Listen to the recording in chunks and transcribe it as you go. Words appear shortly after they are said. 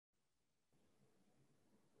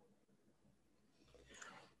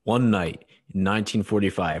One night in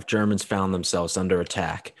 1945, Germans found themselves under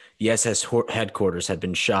attack. The SS headquarters had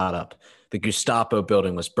been shot up. The Gestapo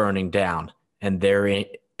building was burning down, and their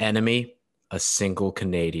enemy, a single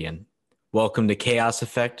Canadian. Welcome to Chaos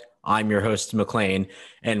Effect. I'm your host, McLain,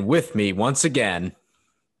 and with me once again.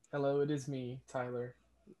 Hello, it is me, Tyler,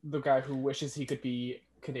 the guy who wishes he could be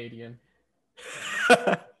Canadian.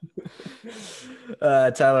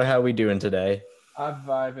 Tyler, how we doing today? I'm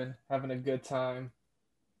vibing, having a good time.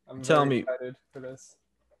 I'm Tell very me, excited for this.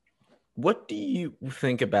 what do you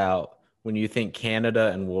think about when you think Canada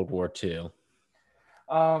and World War II?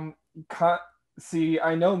 Um, see,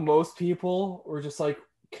 I know most people were just like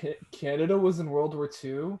Canada was in World War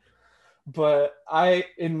II, but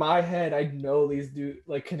in my head, I know these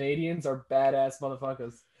like Canadians are badass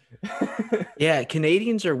motherfuckers. Yeah,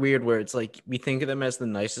 Canadians are weird where it's like we think of them as the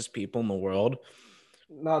nicest people in the world,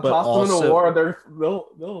 Now, but toss them in a also, war,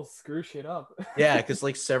 they'll screw shit up. yeah, because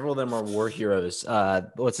like several of them are war heroes.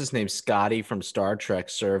 What's his name? Scotty from Star Trek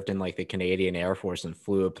served in like the Canadian Air Force and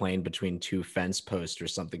flew a plane between two fence posts or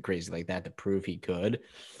something crazy like that to prove he could.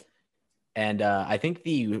 And I think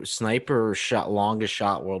the sniper longest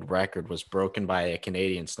shot world record was broken by a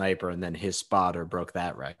Canadian sniper, and then his spotter broke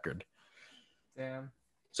that record. Damn.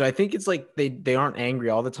 So I think it's like they aren't angry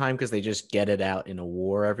all the time because they just get it out in a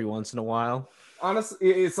war every once in a while. Honestly,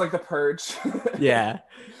 it's like the purge. Yeah,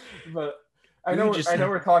 But we just I know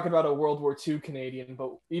we're talking about a World War II Canadian,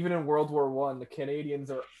 but even in World War One, the Canadians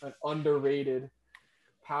are an underrated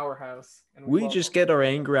powerhouse, and we we love just them. get our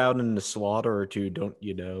anger out in the slaughter or two, don't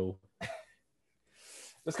you know?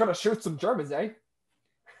 Just gotta shoot some Germans, eh?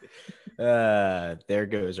 There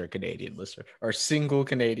goes our Canadian listener, our single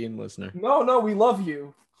Canadian listener. No, no, we love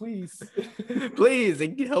you. Please. Please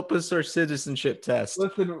help us our citizenship test.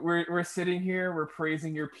 Listen, we're sitting here, we're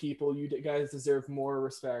praising your people. You guys deserve more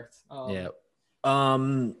respect. Yeah.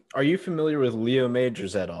 Are you familiar with Leo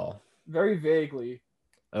Majors at all? Very vaguely.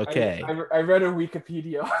 Okay. I read a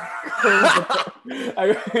Wikipedia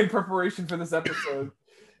in preparation for this episode.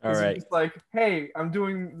 All Because he's right. just like, hey, I'm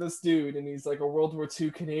doing this dude, and he's like a World War II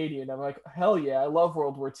Canadian. I'm like, hell yeah, I love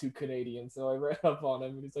World War II Canadian. So I read up on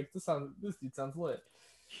him, and he's like, this dude sounds lit.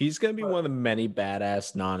 He's gonna be But one of the many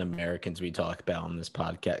badass non-Americans we talk about on this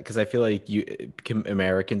podcast because I feel like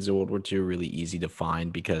Americans in World War II are really easy to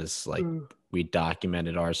find because like we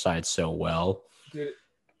documented our side so well. dude,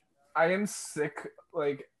 I am sick.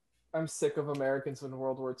 Like, I'm sick of Americans in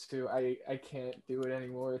World War II. I can't do it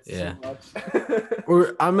anymore. It's Yeah. too much.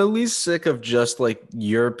 Or I'm at least sick of just like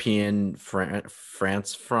European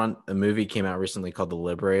France front. A movie came out recently called The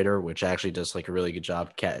Liberator, which actually does like a really good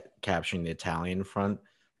job capturing the Italian front.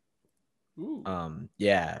 Ooh,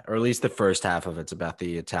 Yeah, or at least the first half of it's about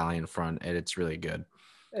the Italian front, and it's really good.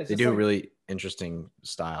 it's They just do a like really interesting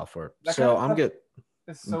style for it. that kind So of I'm stuff good.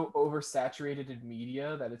 is so oversaturated in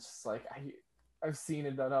media that it's just like I've seen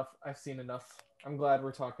it enough. I've seen enough. I'm glad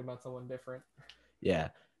we're talking about someone different. Yeah.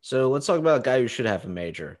 So let's talk about a guy who should have a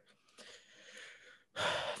major.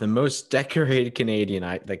 The most decorated Canadian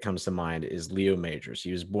that comes to mind is Leo Majors.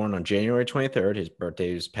 He was born on January 23rd. His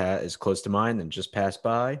birthday is close to mine and just passed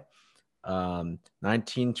by.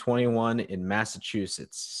 1921 in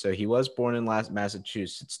Massachusetts. So he was born in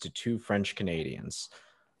Massachusetts to two French Canadians.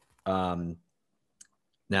 Now,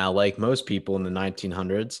 like most people in the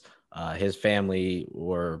 1900s, his family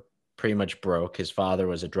were pretty much broke. His father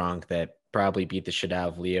was a drunk that probably beat the shit out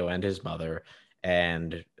of Leo and his mother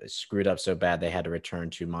and screwed up so bad they had to return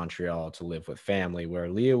to Montreal to live with family, where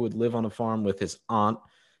Leo would live on a farm with his aunt.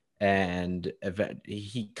 And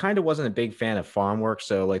he kind of wasn't a big fan of farm work.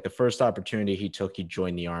 So, like, the first opportunity he took, he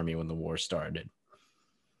joined the army when the war started.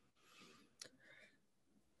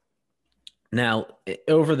 Now,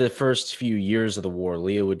 over the first few years of the war,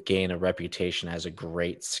 Leo would gain a reputation as a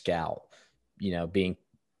great scout, being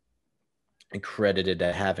credited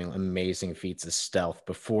at having amazing feats of stealth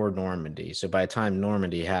before Normandy. So by the time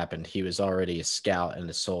Normandy happened, he was already a scout and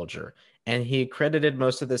a soldier. And he credited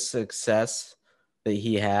most of the success that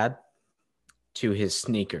he had to his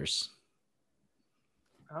sneakers.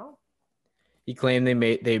 Oh, He claimed they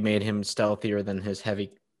made him stealthier than his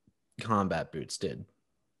heavy combat boots did.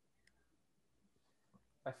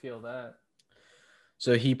 I feel that.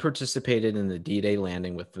 So he participated in the D-Day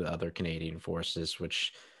landing with the other Canadian forces,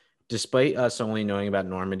 which, despite us only knowing about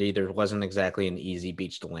Normandy, there wasn't exactly an easy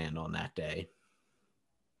beach to land on that day.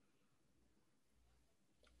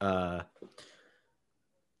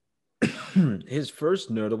 His first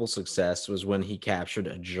notable success was when he captured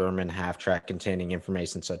a German half-track containing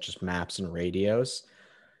information such as maps and radios.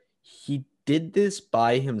 He did this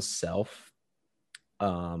by himself.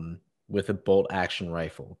 with a bolt action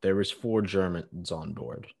rifle. There was 4 Germans on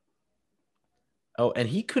board. Oh, and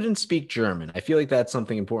he couldn't speak German. I feel like that's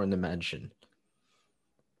something important to mention.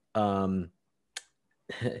 Um,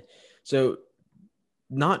 so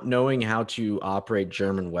not knowing how to operate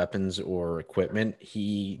German weapons or equipment,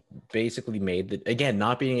 he basically made again,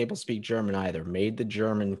 not being able to speak German either, made the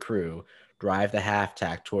German crew drive the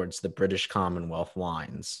half-tack towards the British Commonwealth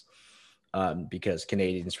lines, because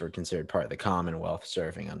Canadians were considered part of the Commonwealth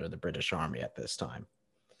serving under the British Army at this time.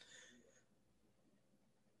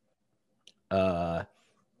 On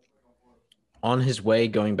his way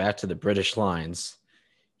going back to the British lines,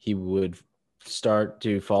 he would start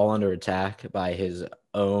to fall under attack by his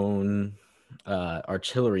own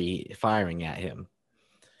artillery firing at him.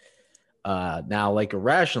 Now, like a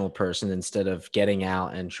rational person, instead of getting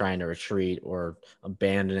out and trying to retreat or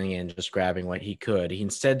abandoning and just grabbing what he could, he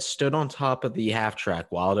instead stood on top of the half track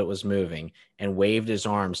while it was moving and waved his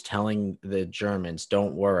arms, telling the Germans,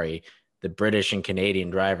 "Don't worry, the British and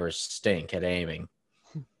Canadian drivers stink at aiming."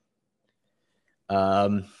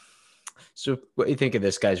 So what do you think of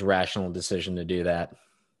this guy's rational decision to do that?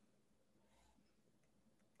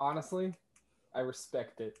 Honestly, I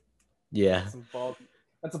respect it. Yeah.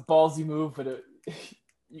 That's a ballsy move, but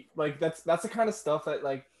like that's the kind of stuff that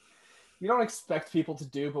like you don't expect people to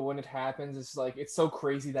do, but when it happens, it's like it's so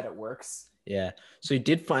crazy that it works. Yeah. So he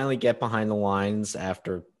did finally get behind the lines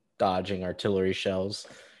after dodging artillery shells.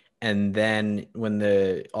 And then when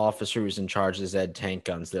the officer who was in charge of the Z tank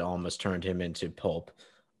guns that almost turned him into pulp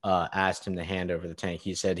asked him to hand over the tank,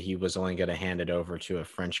 he said he was only going to hand it over to a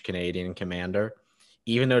French Canadian commander,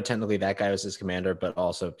 even though technically that guy was his commander, but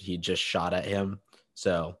also he just shot at him.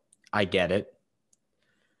 So I get it.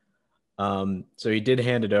 So he did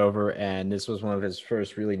hand it over, and this was one of his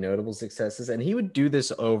first really notable successes. And he would do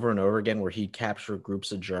this over and over again, where he'd capture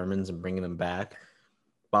groups of Germans and bring them back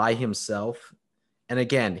by himself. And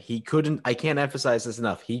again, he couldn't, I can't emphasize this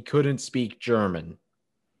enough, he couldn't speak German.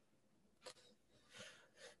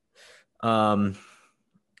 Oh,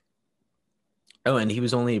 and he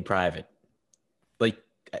was only a private. Like,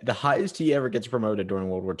 the highest he ever gets promoted during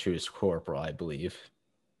World War II is corporal, I believe.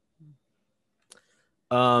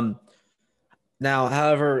 Now,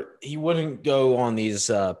 however, he wouldn't go on these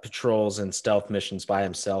patrols and stealth missions by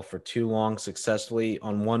himself for too long successfully.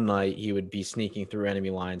 On one night, he would be sneaking through enemy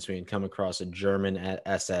lines when he'd come across a German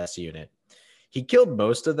SS unit. He killed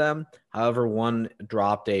most of them. However, one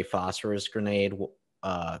dropped a phosphorus grenade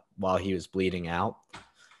while he was bleeding out.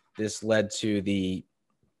 This led to the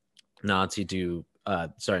Nazi to,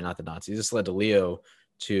 sorry, not the Nazi. This led to Leo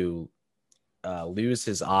to lose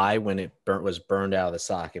his eye when it was burned out of the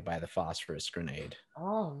socket by the phosphorus grenade.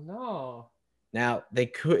 Oh no. Now they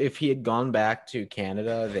could, if he had gone back to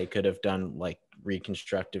Canada, they could have done like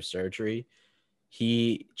reconstructive surgery.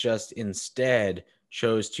 He just instead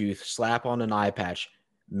chose to slap on an eye patch,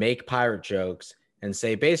 make pirate jokes, and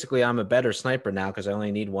say, basically, I'm a better sniper now because I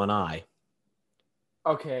only need one eye.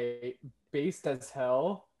 Okay, based as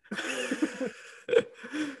hell.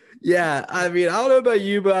 Yeah, I mean, I don't know about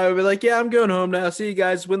you, but I would be like, yeah, I'm going home now. See you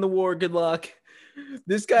guys. Win the war. Good luck.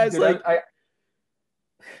 This guy's Dude, like, I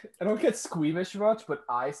don't get squeamish much, but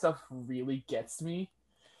eye stuff really gets me.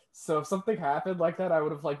 So if something happened like that, I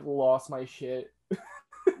would have like lost my shit.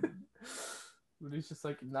 But he's just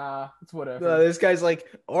like, nah, it's whatever. this guy's like,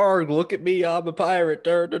 arg, look at me, I'm a pirate.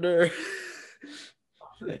 Dur, dur, dur.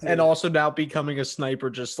 And also now becoming a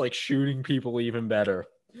sniper, just like shooting people even better.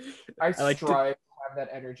 I strive to have that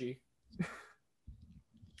energy.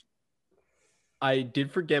 I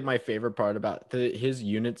did forget my favorite part about his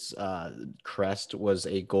unit's crest was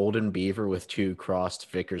a golden beaver with 2 crossed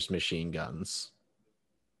Vickers machine guns.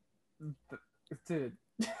 Dude.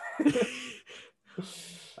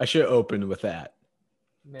 I should have opened with that.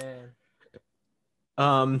 Man.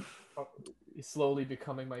 He's slowly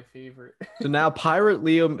becoming my favorite. So now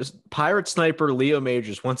pirate sniper Leo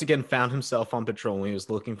Majors once again found himself on patrol when he was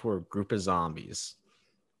looking for a group of zombies.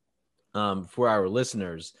 For our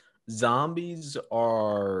listeners, zombies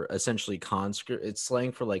are essentially conscript. It's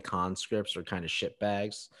slang for like conscripts or kind of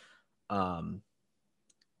shitbags.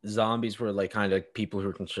 Zombies were like kind of people who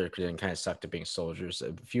were conscripted and kind of stuck to being soldiers.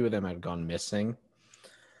 A few of them had gone missing.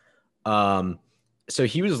 So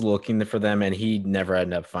he was looking for them, and he never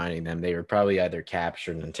ended up finding them. They were probably either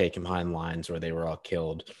captured and taken behind lines, or they were all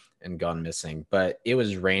killed and gone missing. But it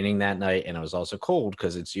was raining that night, and it was also cold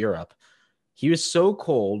because it's Europe. He was so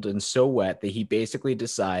cold and so wet that he basically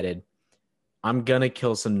decided, I'm going to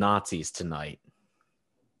kill some Nazis tonight.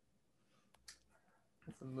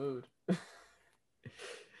 That's a mood.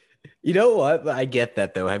 You know what? I get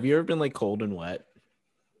that, though. Have you ever been like cold and wet?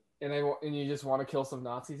 and you just want to kill some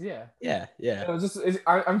Nazis, yeah. Yeah, yeah. It was just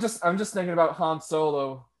I'm just thinking about Han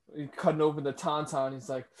Solo cutting open the tauntaun. He's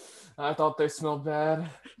like, I thought they smelled bad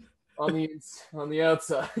on the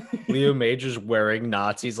outside. Leo Major's wearing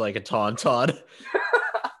Nazis like a tauntaun.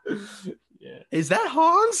 Yeah. Is that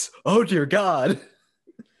Hans? Oh dear God.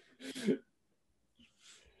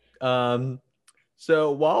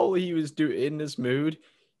 So while he was in this mood,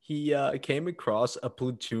 he came across a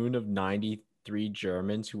platoon of 93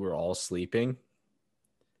 Germans who were all sleeping.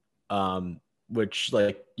 Which,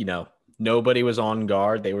 like, nobody was on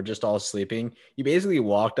guard. They were just all sleeping. He basically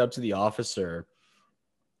walked up to the officer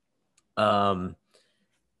and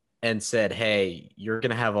said, "Hey, you're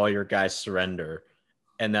going to have all your guys surrender."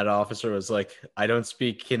 And that officer was like, "I don't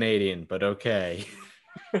speak Canadian, but okay."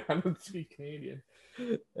 I don't speak Canadian.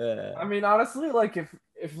 I mean, honestly, like if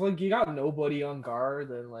like you got nobody on guard,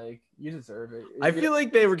 then like you deserve it. I feel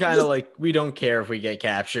like they were kind of like, we don't care if we get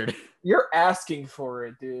captured. You're asking for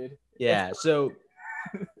it, dude. Yeah. So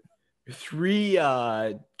 3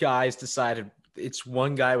 guys decided it's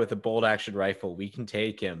one guy with a bolt action rifle. We can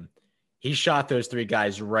take him. He shot those 3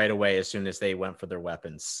 guys right away as soon as they went for their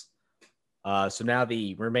weapons. So now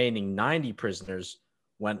the remaining 90 prisoners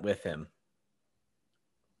went with him.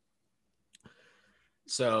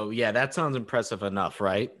 So, yeah, that sounds impressive enough,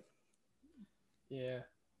 right? Yeah,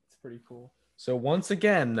 it's pretty cool. So once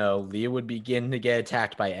again, though, Leah would begin to get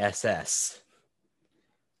attacked by SS.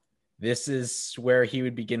 This is where he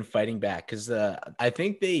would begin fighting back because I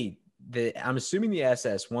think I'm assuming the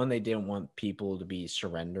SS, one, they didn't want people to be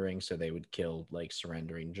surrendering, so they would kill like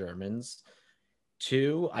surrendering Germans.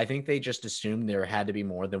 2, I think they just assumed there had to be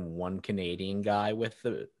more than one Canadian guy with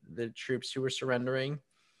the troops who were surrendering.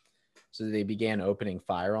 So they began opening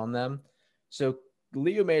fire on them. So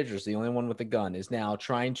Leo Majors, the only one with a gun, is now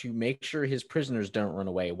trying to make sure his prisoners don't run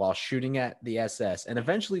away while shooting at the SS. And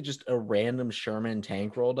eventually just a random Sherman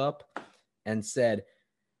tank rolled up and said,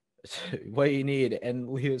 "What do you need?" And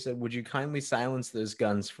Leo said, "Would you kindly silence those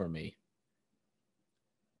guns for me?"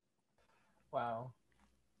 Wow.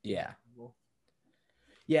 Yeah.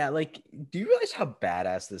 Yeah, like, do you realize how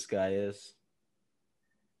badass this guy is?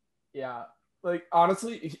 Yeah. Like,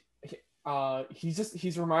 honestly,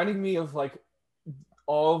 he's reminding me of like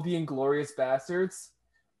all of the Inglorious Bastards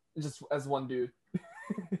just as one dude.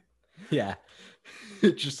 Yeah.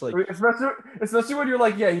 Just like, I mean, especially when you're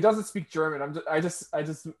like, yeah, he doesn't speak German. I just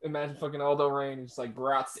imagine fucking Aldo Rain and just like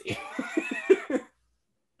grazie.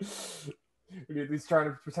 He's trying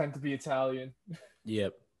to pretend to be Italian.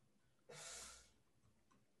 yep.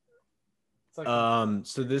 Like,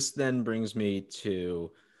 so this then brings me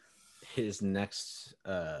to his the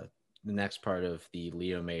next part of the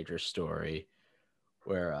Leo Major story,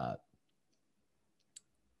 where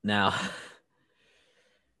now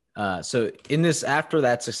so in this, after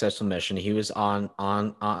that successful mission, he was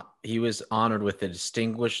he was honored with the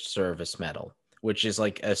Distinguished Service Medal, which is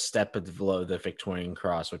like a step below the Victorian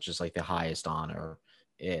Cross, which is like the highest honor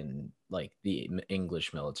in like the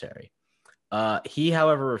English military. He,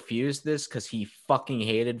 however, refused this because he fucking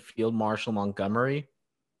hated Field Marshal Montgomery.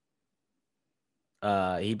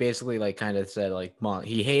 He basically like kind of said like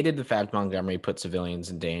he hated the fact Montgomery put civilians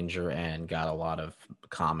in danger and got a lot of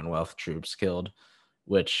Commonwealth troops killed,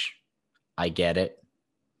 which I get it.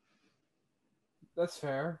 That's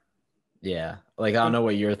fair. Yeah, like I don't know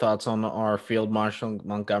what your thoughts on our Field Marshal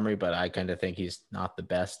Montgomery, but I kind of think he's not the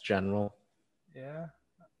best general. Yeah.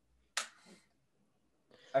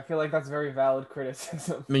 I feel like that's very valid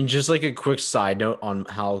criticism. I mean, just like a quick side note on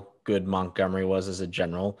how good Montgomery was as a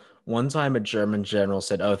general. One time a German general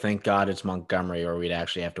said, "Oh, thank God it's Montgomery, or we'd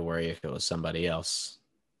actually have to worry if it was somebody else."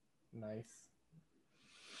 Nice.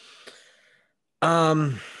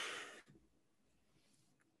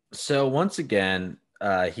 So once again,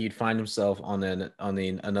 he'd find himself on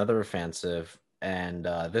another offensive, and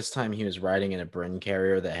this time he was riding in a Brin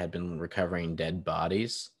carrier that had been recovering dead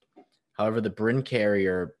bodies. However, the Brin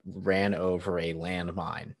carrier ran over a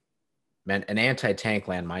landmine, meant an anti-tank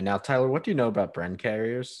landmine. Now, Tyler, what do you know about Brin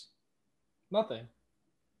carriers? Nothing.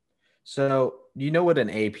 So you know what an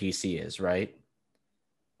APC is, right?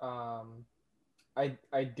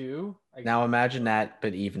 I do. Now imagine that,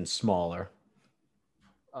 but even smaller.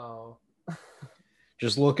 Oh.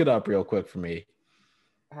 Just look it up real quick for me.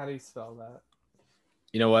 How do you spell that?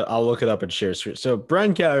 You know what? I'll look it up and share screen. So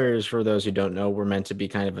Bren carriers, for those who don't know, were meant to be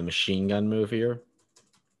kind of a machine gun movier.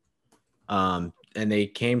 And they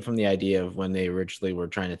came from the idea of when they originally were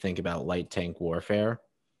trying to think about light tank warfare.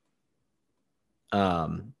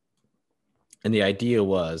 And the idea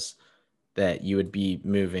was that you would be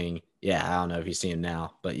moving. Yeah, I don't know if you see them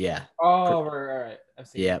now, but yeah. Oh, right. I've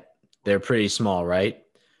seen Yep. They're pretty small, right?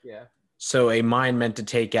 Yeah. So a mine meant to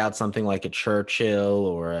take out something like a Churchill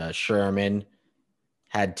or a Sherman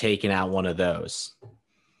had taken out one of those.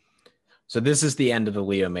 So this is the end of the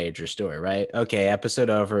Leo Major story, right? Okay, episode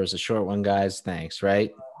over. It was a short one, guys. Thanks,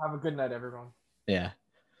 right? Have a good night, everyone. Yeah.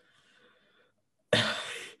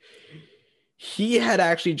 He had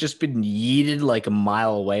actually just been yeeted like a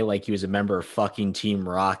mile away, like he was a member of fucking Team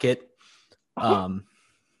Rocket. Um,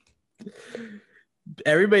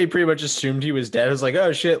 Everybody pretty much assumed he was dead. It was like,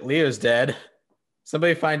 oh shit, Leo's dead.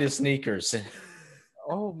 Somebody find his sneakers.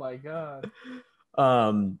 Oh my god.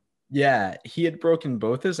 um, yeah, he had broken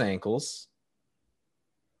both his ankles,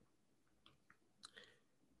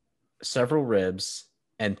 several ribs,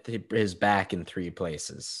 and his back in 3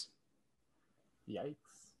 places. Yikes.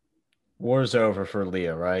 War's over for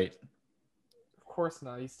Leo, right? Of course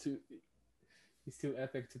not. He's too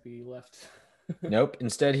epic to be left. Nope.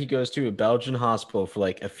 Instead, he goes to a Belgian hospital for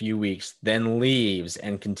like a few weeks, then leaves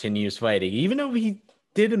and continues fighting. Even though he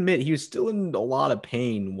did admit he was still in a lot of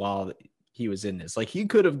pain while he was in this. Like he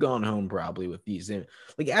could have gone home probably with these.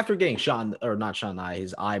 Like after getting shot, or not shot in the eye,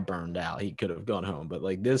 his eye burned out. He could have gone home. But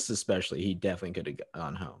like this especially, he definitely could have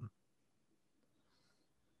gone home.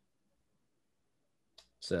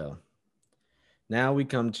 So now we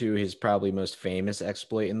come to his probably most famous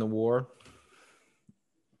exploit in the war.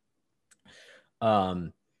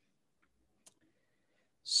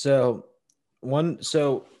 So while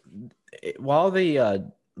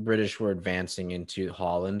the British were advancing into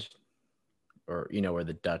Holland, or where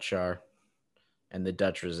the Dutch are, and the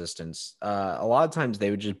Dutch resistance, a lot of times they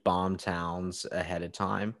would just bomb towns ahead of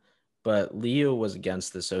time. But Leo was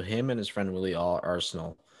against this, so him and his friend Willie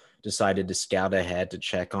Arsenal decided to scout ahead to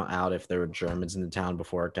check out if there were Germans in the town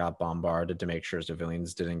before it got bombarded to make sure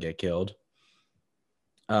civilians didn't get killed.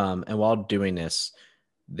 And while doing this,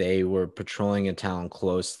 they were patrolling a town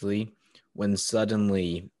closely when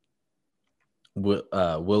suddenly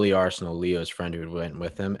Willie Arsenal, Leo's friend who went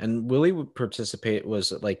with him, and Willie would participate,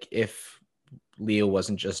 was like if Leo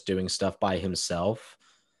wasn't just doing stuff by himself,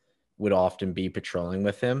 would often be patrolling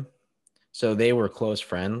with him. So they were close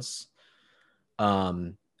friends.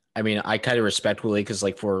 I mean, I kind of respect Willie because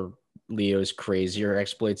like for Leo's crazier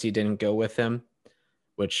exploits, he didn't go with him,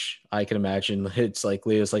 which I can imagine. It's like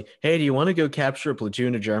Leo's like, hey, do you want to go capture a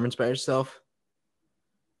platoon of Germans by yourself?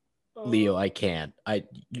 Leo, I can't.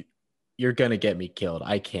 You're gonna get me killed.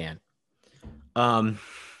 I can't. So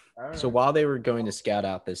Right. while they were going to scout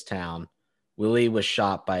out this town, Willie was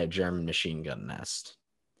shot by a German machine gun nest.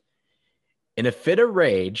 In a fit of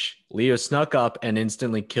rage, Leo snuck up and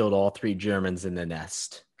instantly killed all 3 Germans in the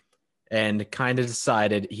nest, and kind of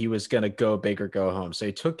decided he was gonna go big or go home. So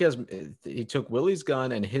he took Willie's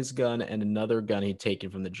gun and his gun and another gun he'd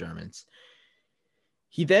taken from the Germans.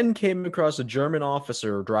 He then came across a German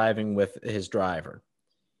officer driving with his driver.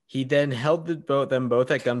 He then held them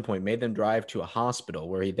both at gunpoint, made them drive to a hospital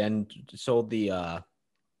where he then told the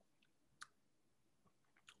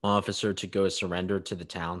officer to go surrender to the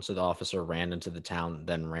town. So the officer ran into the town,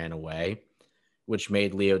 then ran away, which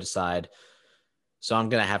made Leo decide, so I'm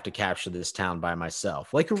going to have to capture this town by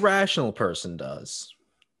myself, like a rational person does.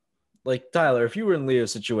 Like, Tyler, if you were in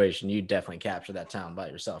Leo's situation, you'd definitely capture that town by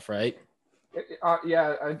yourself, right?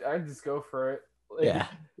 Yeah, I'd just go for it. Like, Yeah.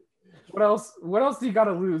 what else? What else do you got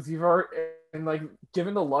to lose? You've already, and like,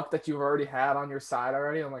 given the luck that you've already had on your side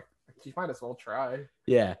already, I'm like, you might as well try.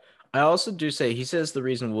 Yeah. I also do say, he says the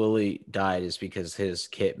reason Willie died is because his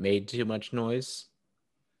kit made too much noise.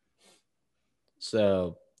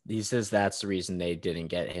 So he says that's the reason they didn't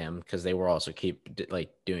get him, because they were also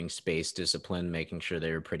doing space discipline, making sure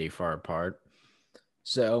they were pretty far apart.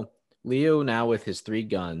 So Leo, now with his 3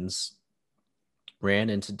 guns, ran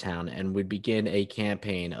into town and would begin a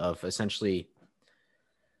campaign of essentially.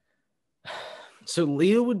 So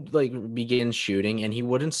Leo would like begin shooting, and he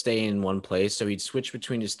wouldn't stay in one place. So he'd switch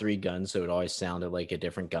between his 3 guns, so it always sounded like a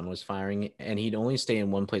different gun was firing, and he'd only stay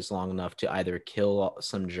in one place long enough to either kill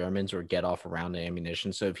some Germans or get off a round of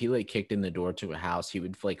ammunition. So if he like kicked in the door to a house, he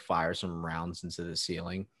would like fire some rounds into the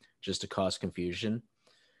ceiling just to cause confusion.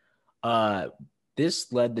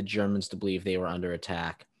 This led the Germans to believe they were under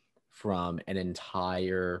attack from an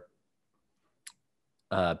entire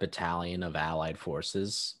battalion of Allied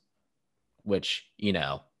forces, which,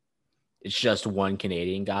 it's just one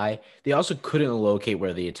Canadian guy. They also couldn't locate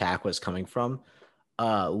where the attack was coming from.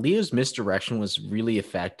 Leo's misdirection was really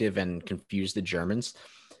effective and confused the Germans.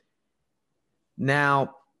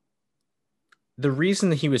 Now, the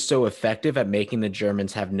reason he was so effective at making the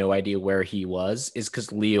Germans have no idea where he was is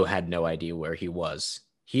because Leo had no idea where he was.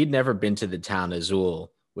 He'd never been to the town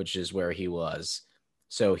Azul, which is where he was.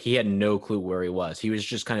 So he had no clue where he was. He was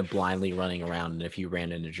just kind of blindly running around. And if he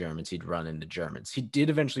ran into Germans, he'd run into Germans. He did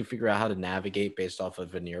eventually figure out how to navigate based off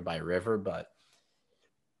of a nearby river, but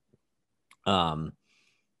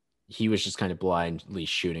he was just kind of blindly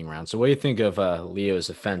shooting around. So what do you think of Leo's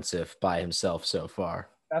offensive by himself so far?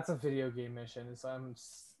 That's a video game mission. So I'm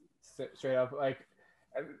straight up like,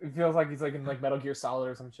 it feels like he's like in like Metal Gear Solid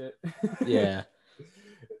or some shit. Yeah.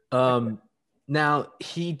 Now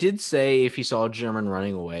he did say if he saw a German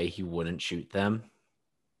running away, he wouldn't shoot them.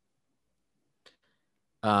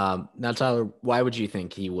 Now Tyler, why would you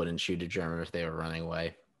think he wouldn't shoot a German if they were running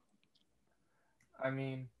away? I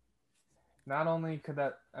mean, not only could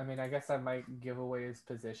that, I mean, I guess that might give away his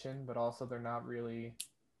position, but also they're not really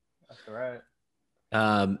a threat.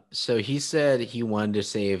 So he said he wanted to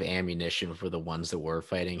save ammunition for the ones that were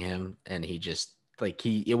fighting him, and he just like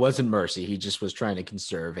it wasn't mercy, he just was trying to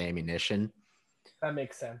conserve ammunition. That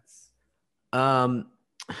makes sense. Um,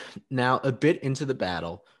 Now a bit into the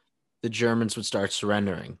battle, the Germans would start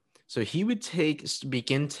surrendering. So he would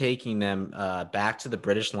begin taking them back to the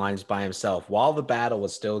British lines by himself while the battle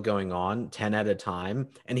was still going on, 10 at a time.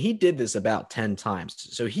 And he did this about 10 times.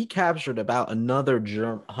 So he captured about another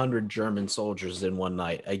 100 German soldiers in one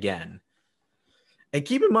night again. And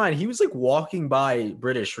keep in mind, he was like walking by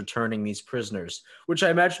British returning these prisoners, which I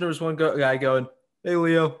imagine there was one guy going, "Hey,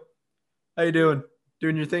 Leo, how you doing?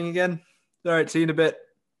 Doing your thing again? All right, see you in a bit.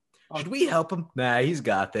 Should we help him? Nah, he's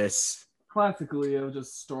got this." Classic Leo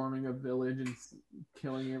just storming a village and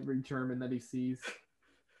killing every German that he sees,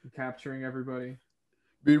 and capturing everybody.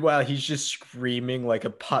 Meanwhile, he's just screaming like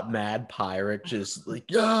a mad pirate, just like,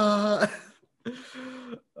 yeah.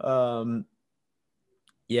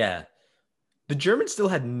 Yeah. The Germans still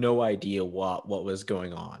had no idea what was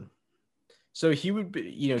going on. So he would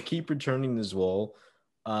keep returning this wool.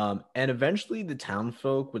 And eventually the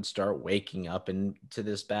townfolk would start waking up into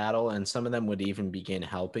this battle, and some of them would even begin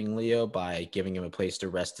helping Leo by giving him a place to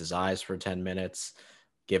rest his eyes for 10 minutes,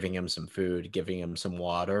 giving him some food, giving him some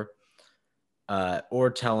water, or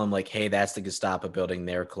tell him like, hey, that's the Gestapo building,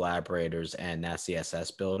 they're collaborators, and that's the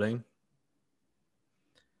SS building.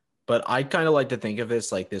 But I kind of like to think of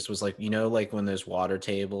this like this was like, like when there's water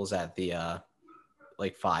tables at the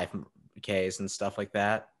like 5Ks and stuff like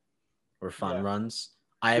that, or fun runs.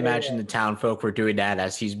 I imagine the town folk were doing that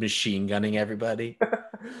as he's machine gunning everybody.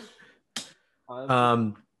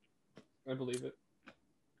 Honestly, I believe it.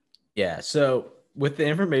 Yeah, so with the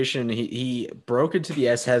information, he broke into the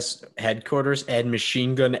SS headquarters and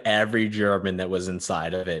machine gunned every German that was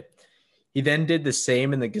inside of it. He then did the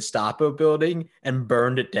same in the Gestapo building and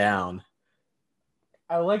burned it down.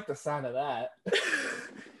 I like the sound of that.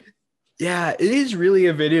 Yeah, it is really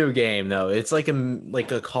a video game though. It's like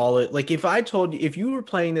a Call it like if you were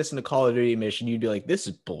playing this in a Call of Duty mission, you'd be like, this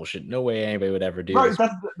is bullshit. No way anybody would ever do this.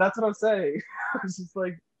 That's what I'm saying. It's just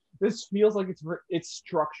like this feels like it's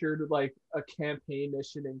structured like a campaign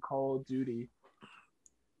mission in Call of Duty.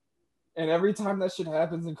 And every time that shit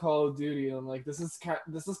happens in Call of Duty, I'm like, this is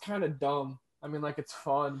kind of dumb. I mean, like it's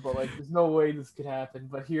fun, but like there's no way this could happen.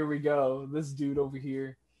 But here we go. This dude over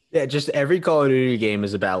here. Yeah, just every Call of Duty game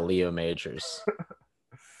is about Leo Majors.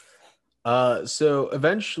 So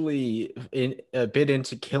eventually, a bit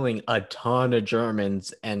into killing a ton of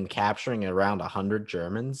Germans and capturing around 100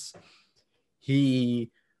 Germans, the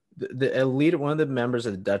elite, one of the members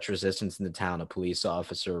of the Dutch resistance in the town, a police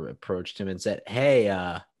officer, approached him and said,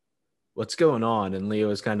 "Hey, what's going on?" And Leo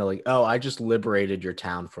was kind of like, "Oh, I just liberated your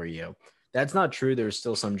town for you." That's not true. There's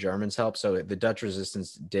still some Germans help. So the Dutch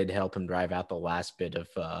resistance did help him drive out the last bit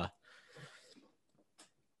of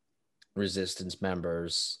resistance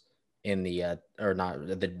members in the or not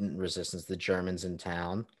the resistance, the Germans in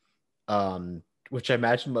town. Which I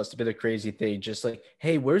imagine must have been a crazy thing. Just like,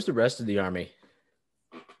 hey, where's the rest of the army?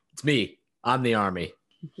 It's me. I'm the army.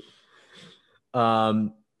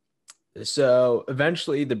 So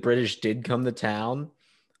eventually the British did come to town.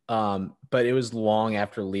 But it was long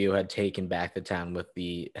after Leo had taken back the town with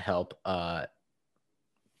the help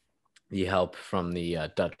from the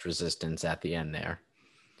Dutch resistance at the end there.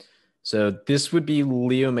 So this would be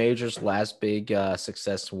Leo Major's last big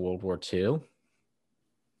success in World War II.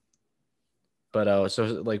 But so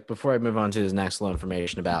like before I move on to his next little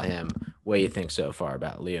information about him, what do you think so far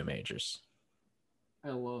about Leo Majors?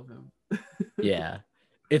 I love him. Yeah,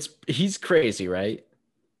 he's crazy, right?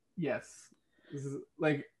 Yes, this is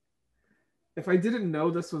like if I didn't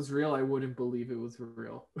know this was real, I wouldn't believe it was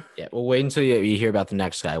real. Yeah, well, wait until you hear about the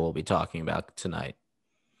next guy we'll be talking about tonight.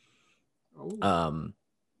 Oh.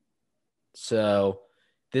 So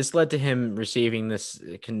this led to him receiving this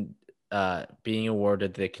being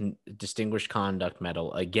awarded the Distinguished Conduct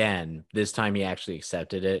Medal again. This time he actually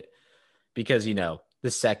accepted it because, the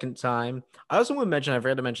second time, I also want to mention, I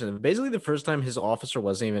forgot to mention that basically the first time his officer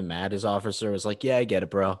wasn't even mad. His officer was like, yeah, I get it,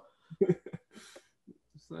 bro.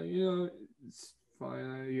 It's like, it's fine,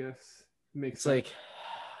 I guess. Makes It's sense.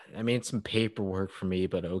 like, I made some paperwork for me,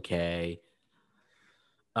 but okay.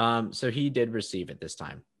 So he did receive it this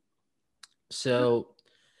time. So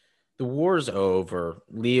the war's over.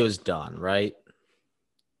 Leo's done, right?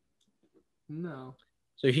 No.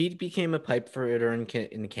 So he became a pipe fitter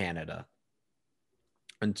in Canada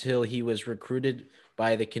until he was recruited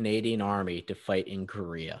by the Canadian Army to fight in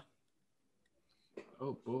Korea.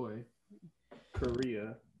 Oh boy.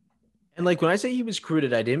 Korea. And like when I say he was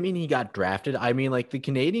recruited, I didn't mean he got drafted. I mean like the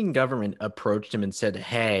Canadian government approached him and said,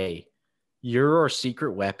 "Hey, you're our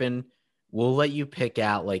secret weapon. We'll let you pick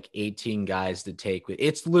out like 18 guys to take with."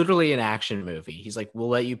 It's literally an action movie. He's like, "We'll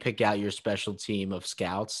let you pick out your special team of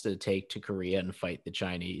scouts to take to Korea and fight the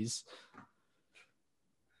Chinese."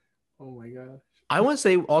 Oh my gosh. I want to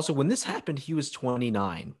say also when this happened, he was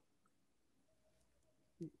 29.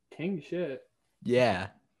 King shit. Yeah.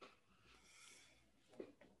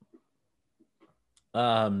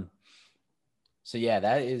 So yeah,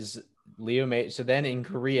 that is Leo made. So then in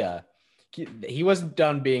Korea, he wasn't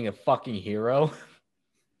done being a fucking hero.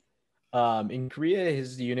 In Korea,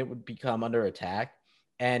 his unit would become under attack,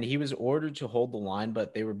 and he was ordered to hold the line,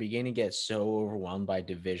 but they were beginning to get so overwhelmed by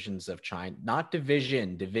divisions of China, not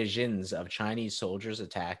divisions of Chinese soldiers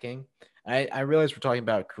attacking. I realize we're talking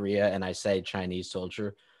about Korea, and I say Chinese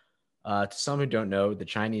soldier. To some who don't know, the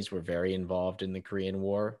Chinese were very involved in the Korean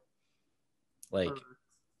War. Like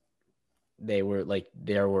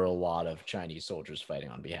there were a lot of Chinese soldiers fighting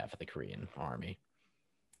on behalf of the Korean army.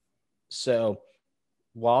 So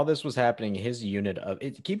while this was happening, his unit of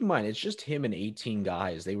it, keep in mind, it's just him and 18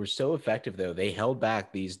 guys. They were so effective, though. They held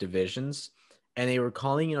back these divisions and they were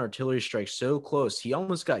calling in artillery strikes so close. He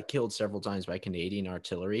almost got killed several times by Canadian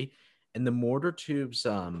artillery. And the mortar tubes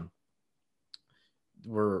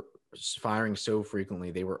were firing so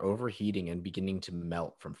frequently, they were overheating and beginning to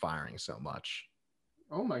melt from firing so much.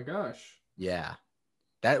 Oh my gosh. Yeah.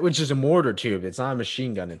 That which is a mortar tube. It's not a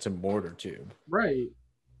machine gun, it's a mortar tube. Right.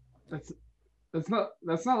 That's that's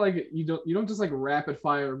not like you don't just like rapid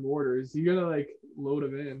fire mortars. You gotta like load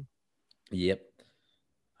them in. Yep.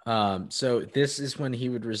 So this is when he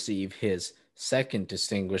would receive his second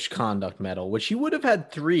Distinguished Conduct Medal, which he would have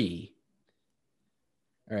had 3.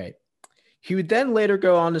 All right. He would then later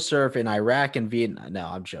go on to serve in Iraq and Vietnam. No,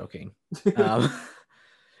 I'm joking. Um,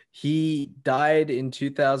 he died in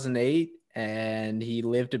 2008 and he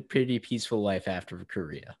lived a pretty peaceful life after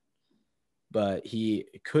Korea. But he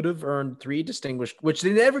could have earned 3 distinguished, which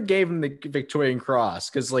they never gave him the Victorian Cross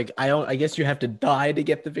because, like, I guess you have to die to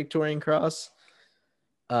get the Victorian Cross.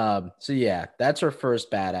 So yeah, that's our first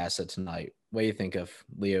badass of tonight. What do you think of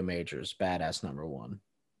Leo Majors, badass number 1?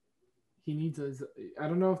 He needs a. I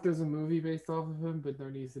don't know if there's a movie based off of him, but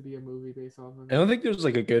there needs to be a movie based off of I him. don't think there's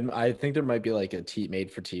like a good. I think there might be like a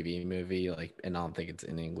made for TV movie, like, and I don't think it's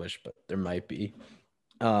in English, but there might be.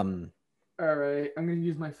 All right, I'm gonna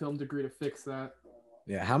use my film degree to fix that.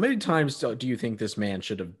 Yeah. How many times do you think this man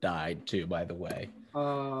should have died too? By the way.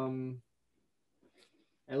 Um,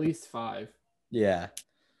 at least 5. Yeah.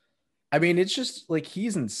 I mean, it's just like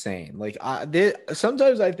he's insane. Like,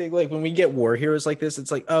 sometimes I think like when we get war heroes like this,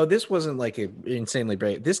 it's like, oh, this wasn't like insanely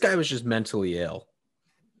brave. This guy was just mentally ill.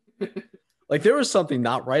 Like there was something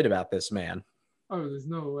not right about this man. Oh, there's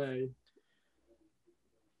no way.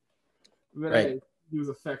 But Right. hey, he was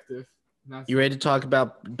effective. You ready to talk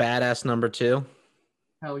about badass number 2?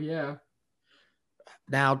 Hell yeah.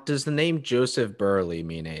 Now, does the name Joseph Burley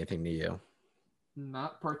mean anything to you?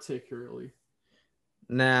 Not particularly.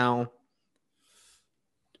 Now,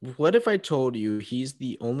 what if I told you he's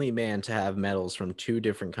the only man to have medals from 2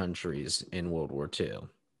 different countries in World War II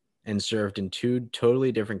and served in 2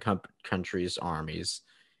 totally different countries' armies,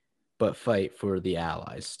 but fight for the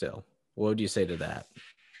Allies still? What would you say to that?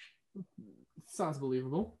 Sounds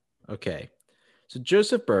believable. Okay. So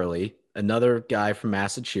Joseph Burley, another guy from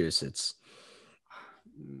Massachusetts.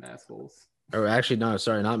 Assholes. Or actually, no,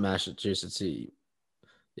 sorry, not Massachusetts.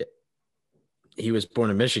 He was born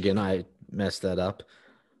in Michigan. I messed that up.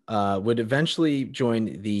 Would eventually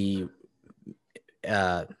join the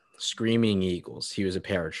Screaming Eagles. He was a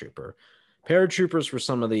paratrooper. Paratroopers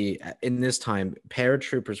were in this time,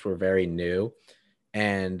 paratroopers were very new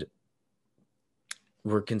and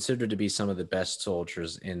were considered to be some of the best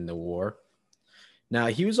soldiers in the war. Now,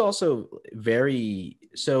 he was also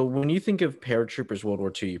so when you think of paratroopers World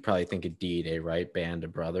War II, you probably think of D-Day, right? Band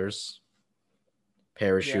of Brothers. Yeah.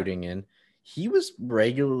 parachuting in. He was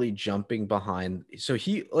regularly jumping behind. So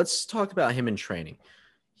let's talk about him in training.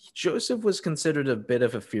 Joseph was considered a bit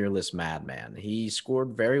of a fearless madman. He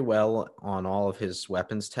scored very well on all of his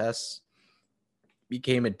weapons tests,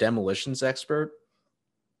 became a demolitions expert,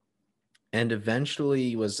 and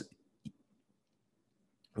eventually was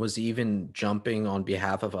even jumping on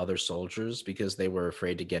behalf of other soldiers because they were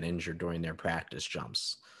afraid to get injured during their practice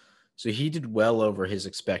jumps. So he did well over his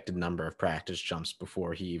expected number of practice jumps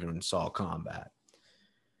before he even saw combat.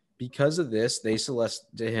 Because of this, they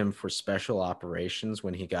selected him for special operations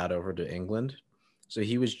when he got over to England. So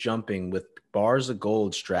he was jumping with bars of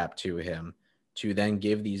gold strapped to him to then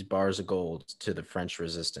give these bars of gold to the French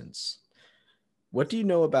resistance. What do you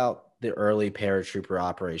know about the early paratrooper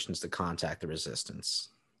operations to contact the resistance?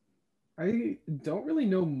 I don't really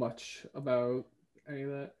know much about any of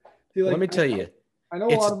that. See, Well, let like me tell you, I know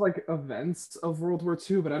a it's lot of like events of World War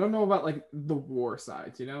II, but I don't know about like the war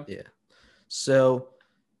sides, you know? yeah. So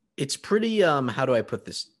it's pretty how do I put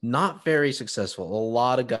this? Not very successful. A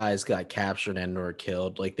lot of guys got captured and or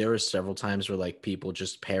killed. Like there were several times where like people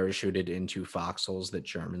just parachuted into foxholes that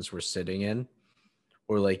Germans were sitting in,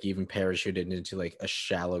 or like even parachuted into like a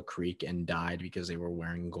shallow creek and died because they were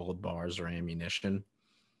wearing gold bars or ammunition.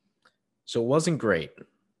 So it wasn't great.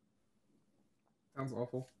 Sounds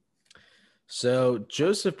awful. So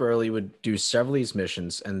Joseph Burley would do several of these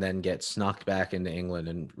missions and then get snuck back into England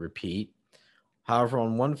and repeat. However,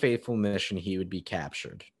 on one faithful mission, he would be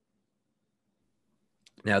captured.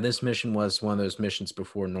 Now, this mission was one of those missions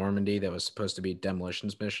before Normandy that was supposed to be a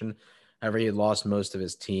demolitions mission. However, he had lost most of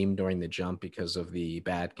his team during the jump because of the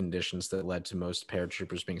bad conditions that led to most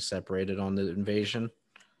paratroopers being separated on the invasion.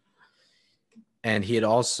 And he had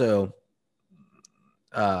also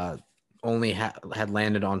only had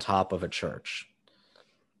landed on top of a church.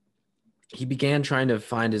 He began trying to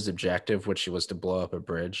find his objective, which was to blow up a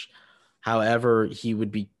bridge. However, he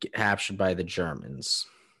would be captured by the Germans.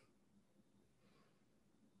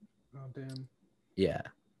 Oh damn. Yeah.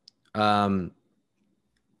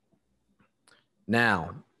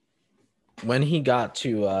 Now, when he got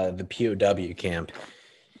to the POW camp,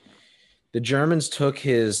 the Germans took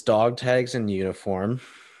his dog tags and uniform,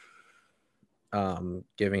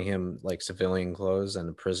 giving him like civilian clothes and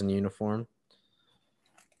a prison uniform.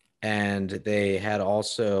 And they had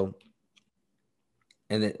also,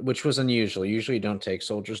 which was unusual. Usually, you don't take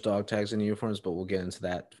soldiers' dog tags and uniforms, but we'll get into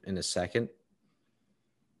that in a second.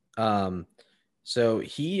 So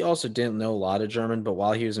he also didn't know a lot of German, but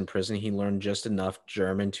while he was in prison, he learned just enough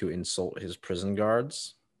German to insult his prison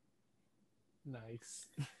guards. Nice.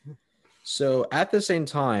 So at the same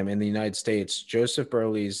time in the United States, Joseph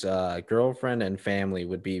Burley's girlfriend and family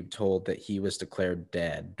would be told that he was declared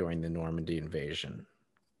dead during the Normandy invasion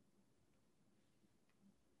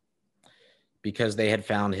because they had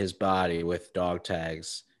found his body with dog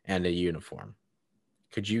tags and a uniform.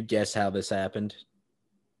 Could you guess how this happened?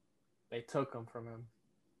 They took them from him.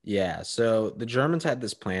 Yeah, so the Germans had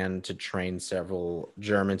this plan to train several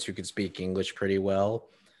Germans who could speak English pretty well,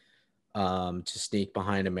 to sneak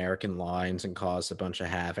behind American lines and cause a bunch of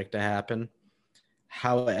havoc to happen.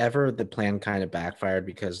 However, the plan kind of backfired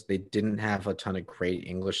because they didn't have a ton of great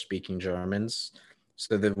English speaking Germans.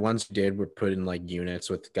 So the ones who did were put in like units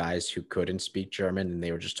with guys who couldn't speak German, and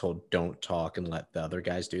they were just told, don't talk and let the other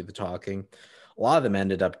guys do the talking. A lot of them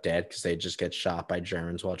ended up dead because they just get shot by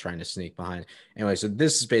Germans while trying to sneak behind. Anyway, so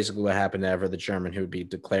this is basically what happened ever. The German who would be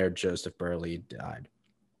declared Joseph Burley died.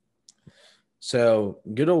 So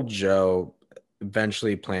good old Joe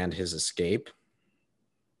eventually planned his escape.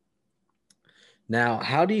 Now,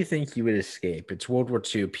 how do you think he would escape? It's World War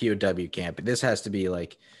II POW camp. This has to be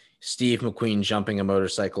like Steve McQueen jumping a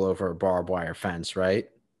motorcycle over a barbed wire fence, right?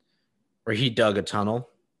 Or he dug a tunnel.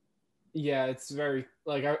 Yeah, it's very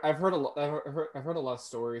like I've heard a lot. I've heard a lot of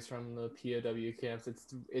stories from the POW camps.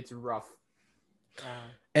 It's rough.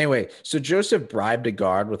 Anyway, so Joseph bribed a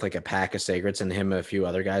guard with like a pack of cigarettes, and him and a few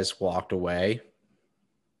other guys walked away.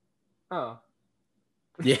 Oh.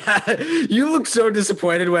 Yeah, you look so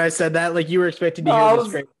disappointed when I said that. Like you were expecting to No, hear this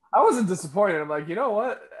straight. I wasn't disappointed. I'm like, you know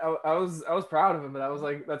what? I was proud of him, but I was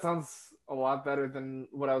like, that sounds a lot better than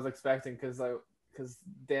what I was expecting because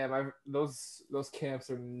damn, those camps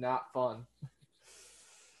are not fun.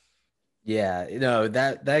 Yeah, no,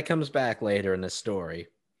 that comes back later in the story.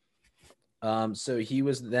 So he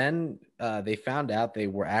was then they found out they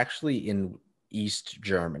were actually in East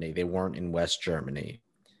Germany. They weren't in West Germany.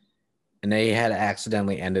 And they had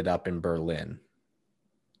accidentally ended up in Berlin.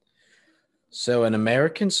 So an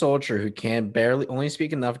American soldier who can barely only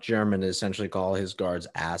speak enough German to essentially call his guards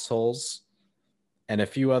assholes, and a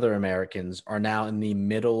few other Americans are now in the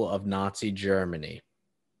middle of Nazi Germany.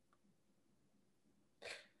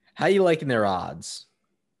 How you liking their odds?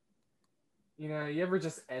 You know, you ever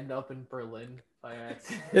just end up in Berlin by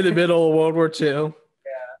accident? In the middle of World War II? Yeah,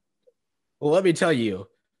 Well, let me tell you,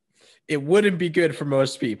 it wouldn't be good for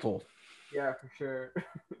most people. yeah, for sure.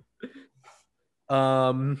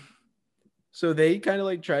 Um, so they kind of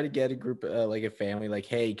like try to get a group, like a family, like,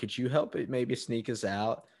 hey, could you help it maybe sneak us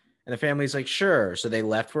out? And the family's like, sure. So they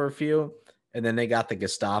left for a few, and then they got the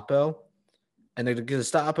Gestapo. And the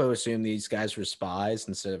Gestapo assumed these guys were spies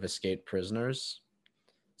instead of escaped prisoners.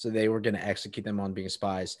 So they were going to execute them on being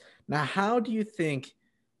spies. Now, how do you think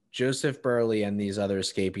Joseph Burley and these other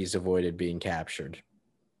escapees avoided being captured?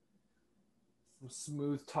 Some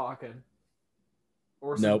smooth talking,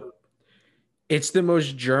 or some. Nope. It's the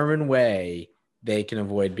most German way they can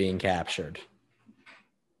avoid being captured.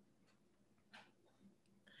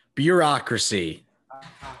 Bureaucracy.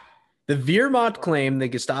 The Wehrmacht claimed the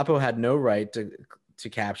Gestapo had no right to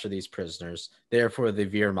capture these prisoners. Therefore, the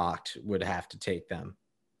Wehrmacht would have to take them.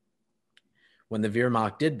 When the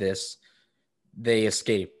Wehrmacht did this, they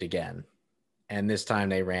escaped again. And this time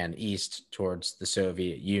they ran east towards the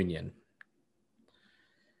Soviet Union.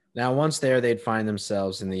 Now, once there, they'd find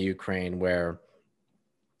themselves in the Ukraine where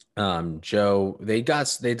they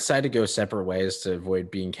decided to go separate ways to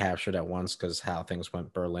avoid being captured at once because how things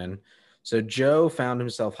went Berlin. So Joe found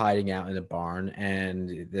himself hiding out in a barn,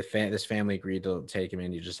 and this family agreed to take him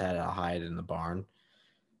in. He just had to hide in the barn.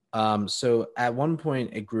 So at one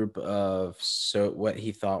point, a group of what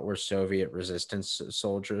he thought were Soviet resistance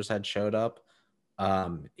soldiers had showed up.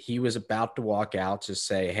 He was about to walk out to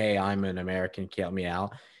say, "Hey, I'm an American. Get me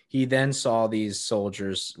out." He then saw these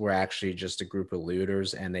soldiers were actually just a group of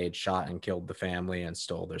looters, and they had shot and killed the family and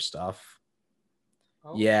stole their stuff.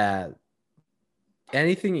 Oh, Yeah,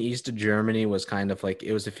 anything east of Germany was kind of like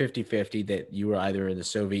it was a 50-50 that you were either in the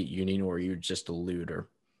Soviet Union or you're just a looter.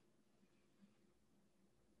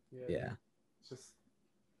 yeah, Yeah. it's just.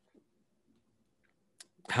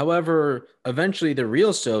 However, eventually the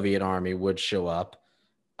real Soviet army would show up,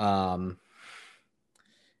 um,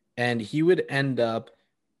 and he would end up,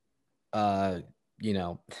 uh, you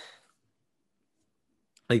know,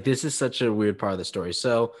 like this is such a weird part of the story.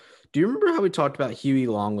 So, do you remember how we talked about Huey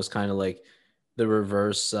Long was kind of like the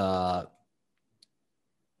reverse,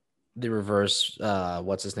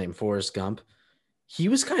 what's his name, Forrest Gump? He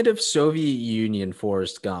was kind of Soviet Union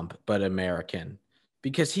Forrest Gump, but American,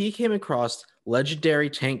 because he came across legendary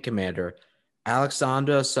tank commander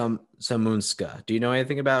Alexandra Samunska. Do you know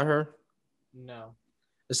anything about her? No.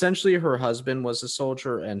 Essentially, her husband was a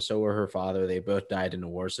soldier, and so were her father. They both died in a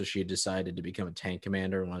war, so she decided to become a tank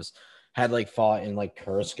commander and had like fought in like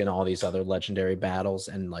Kursk and all these other legendary battles,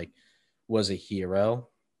 and like was a hero.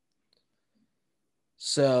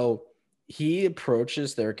 So he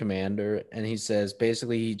approaches their commander and he says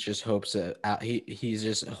basically he just hopes he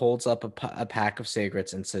just holds up a pack of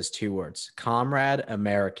cigarettes and says two words, comrade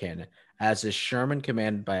American, as his Sherman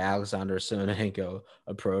commanded by Alexander Sonenko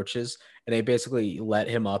approaches, and they basically let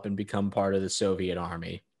him up and become part of the Soviet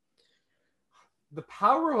army. The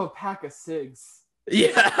power of a pack of cigs.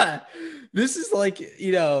 Yeah, this is like,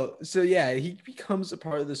 so yeah, he becomes a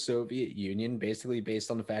part of the Soviet Union basically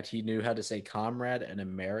based on the fact he knew how to say comrade and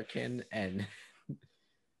American, and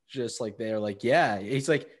just like they're like, yeah, he's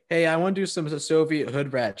like, hey, I want to do some Soviet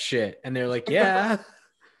hood rat shit, and they're like, yeah.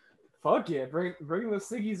 Fuck yeah, bring the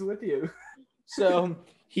ciggies with you. So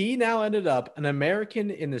he now ended up an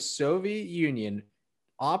American in the Soviet Union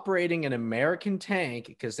operating an American tank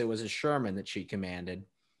because it was a Sherman that she commanded,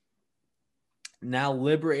 now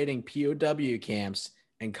liberating POW camps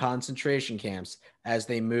and concentration camps as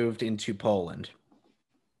they moved into Poland.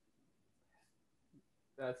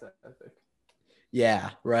 That's epic. Yeah,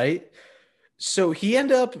 right? So he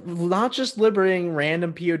ended up not just liberating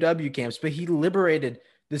random POW camps, but he liberated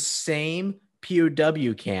the same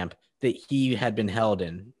POW camp that he had been held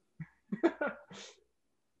in.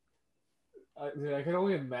 I can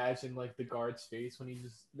only imagine like the guard's face when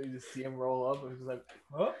they just see him roll up and he's like,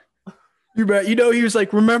 huh? He was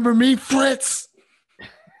like, remember me, Fritz?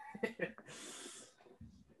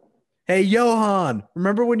 Hey, Johan,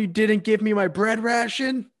 remember when you didn't give me my bread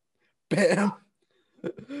ration? Bam.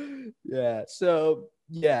 Yeah. So,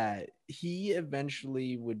 yeah, he'd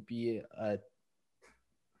eventually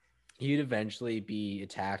be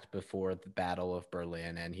attacked before the Battle of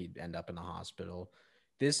Berlin, and he'd end up in the hospital.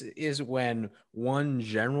 This is when one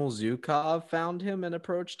General Zhukov found him and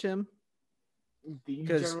approached him. The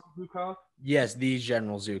Because, General Zukov? yes, the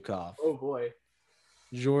General Zhukov, Oh boy.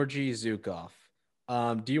 Georgy Zhukov.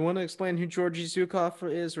 Do you want to explain who Georgy Zhukov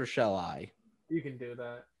is, or shall I? You can do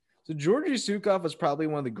that. So Georgy Sukov was probably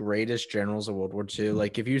one of the greatest generals of World War II.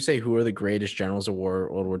 Like, if you say who are the greatest generals of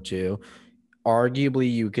World War II, arguably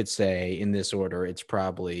you could say in this order, it's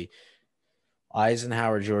probably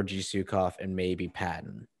Eisenhower, Georgy Sukov, and maybe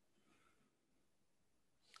Patton.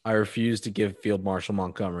 I refuse to give Field Marshal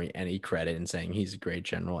Montgomery any credit in saying he's a great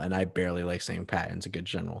general, and I barely like saying Patton's a good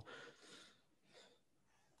general.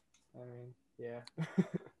 I mean, yeah.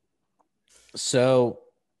 So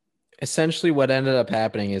essentially what ended up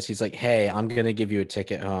happening is he's like, hey, I'm going to give you a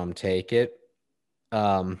ticket home. Take it.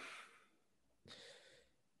 Um,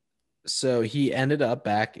 so he ended up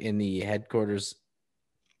back in the headquarters.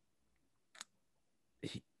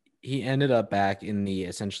 He ended up back in the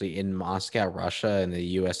essentially in Moscow, Russia, in the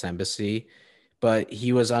U.S. embassy, but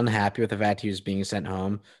he was unhappy with the fact he was being sent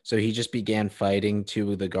home. So he just began fighting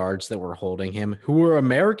two of the guards that were holding him, who were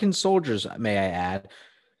American soldiers, may I add,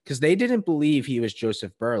 because they didn't believe he was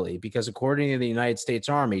Joseph Burley, because according to the United States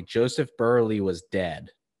Army, Joseph Burley was dead.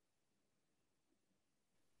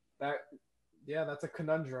 That, yeah, that's a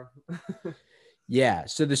conundrum. Yeah.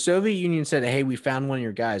 So the Soviet Union said, hey, we found one of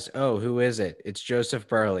your guys. Oh, who is it? It's Joseph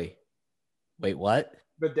Burley. Wait, what?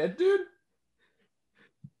 The dead dude?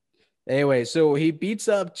 Anyway, so he beats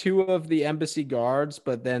up two of the embassy guards,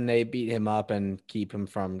 but then they beat him up and keep him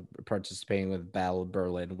from participating with the Battle of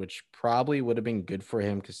Berlin, which probably would have been good for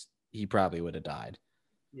him because he probably would have died.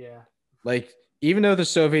 Yeah. Like, even though the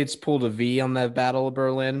Soviets pulled a V on that Battle of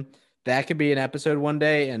Berlin, that could be an episode one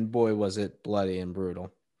day, and boy, was it bloody and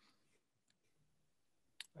brutal.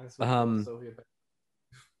 That's what called Soviet.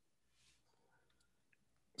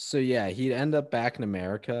 So yeah, he'd end up back in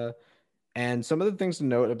America. And some of the things to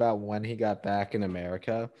note about when he got back in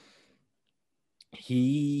America,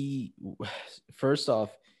 he first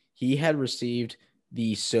off, he had received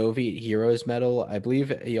the Soviet Heroes Medal. I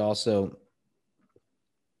believe he also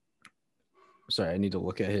sorry, I need to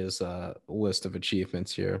look at his list of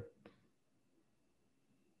achievements here.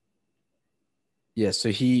 Yes, so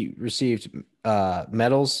he received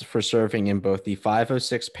medals for serving in both the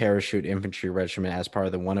 506 Parachute Infantry Regiment as part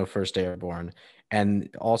of the 101st Airborne, and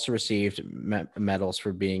also received medals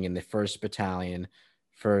for being in the 1st Battalion,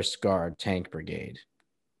 1st Guard Tank Brigade.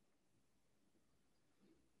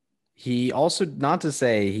 He also, not to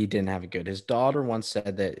say he didn't have it good, his daughter once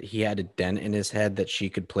said that he had a dent in his head that she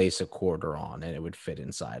could place a quarter on and it would fit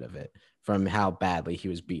inside of it from how badly he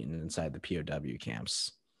was beaten inside the POW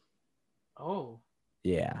camps. Oh.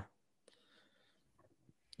 Yeah.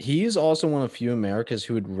 He is also one of few Americans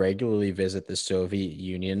who would regularly visit the Soviet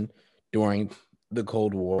Union during the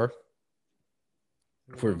Cold War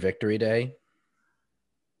for Victory Day.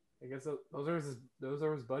 I guess those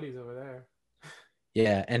are his buddies over there.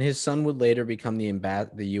 Yeah, and his son would later become the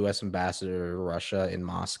U.S. ambassador to Russia in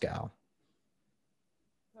Moscow.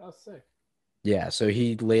 Oh, sick. Yeah, so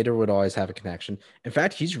he later would always have a connection. In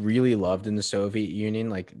fact, he's really loved in the Soviet Union.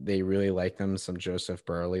 Like, they really like him, some Joseph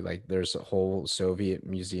Burley. Like, there's a whole Soviet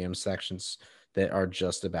museum sections that are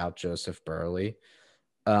just about Joseph Burley.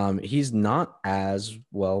 He's not as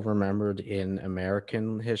well remembered in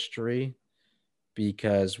American history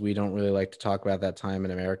because we don't really like to talk about that time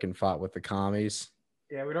an American fought with the commies.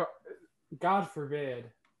 Yeah, we don't. God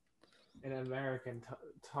forbid an American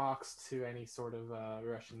talks to any sort of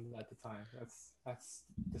Russian at the time. That's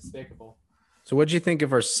despicable. So, what'd you think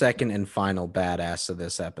of our second and final badass of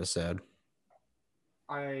this episode?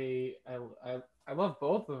 I love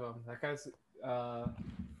both of them. That guy's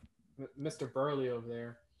Mr. Burley over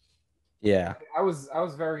there. Yeah, I was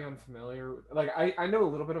very unfamiliar. Like I know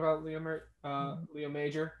a little bit about Leo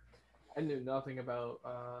Major. I knew nothing about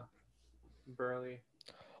Burley.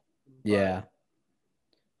 But yeah.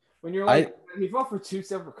 when you're like he fought for two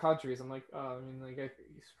separate countries, I'm like, oh, I mean, like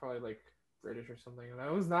he's probably like British or something. And I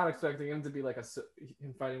was not expecting him to be like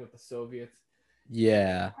him fighting with the Soviets.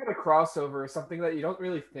 Yeah. Kind of crossover is something that you don't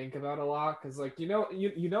really think about a lot because, like, you know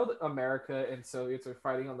that America and Soviets are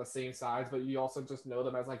fighting on the same sides, but you also just know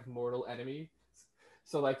them as like mortal enemies.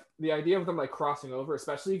 So, like, the idea of them like crossing over,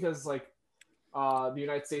 especially because like the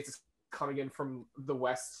United States is coming in from the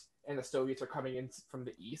west and the Soviets are coming in from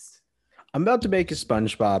the east. I'm about to make a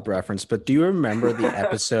SpongeBob reference, but do you remember the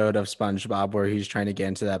episode of SpongeBob where he's trying to get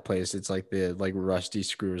into that place? It's like the rusty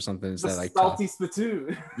screw or something. Is the that like salty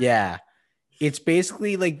spittoon? Yeah. It's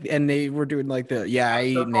basically like, and they were doing like I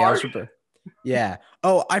eat nails for yeah.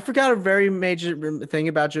 Oh, I forgot a very major thing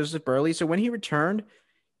about Joseph Burley. So when he returned,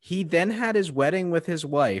 he then had his wedding with his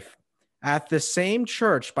wife at the same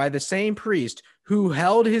church by the same priest who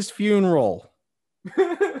held his funeral.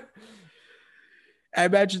 I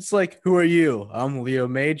imagine it's like, who are you? I'm Leo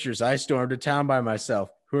Majors. I stormed a town by myself.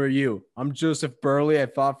 Who are you? I'm Joseph Burley. I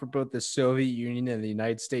fought for both the Soviet Union and the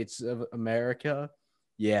United States of America.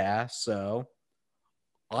 Yeah, so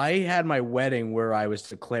I had my wedding where I was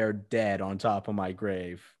declared dead on top of my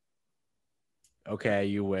grave. Okay,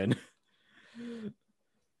 you win.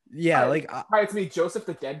 Yeah, Hi, it's me, Joseph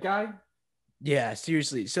the dead guy. yeah,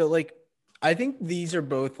 seriously. So like I think these are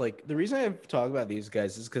both like the reason I talk about these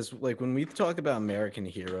guys is because like when we talk about American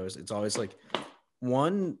heroes, it's always like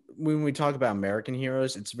one, when we talk about American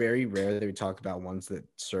heroes, it's very rare that we talk about ones that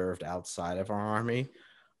served outside of our army.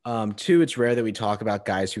 Two, it's rare that we talk about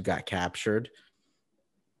guys who got captured.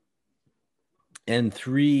 And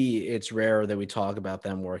three, it's rare that we talk about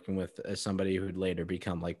them working with somebody who'd later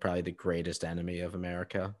become like probably the greatest enemy of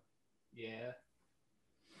America. Yeah.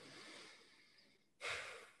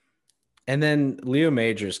 And then Leo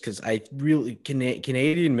Majors, because I really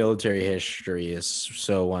Canadian military history is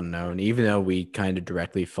so unknown, even though we kind of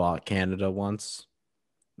directly fought Canada once,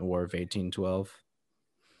 the War of 1812.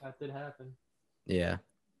 That did happen. Yeah.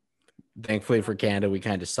 Thankfully for Canada, we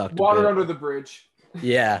kind of sucked a Water bit. under the bridge.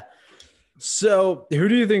 Yeah. So who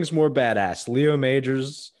do you think is more badass, Leo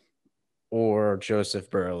Majors or Joseph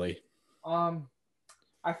Burley?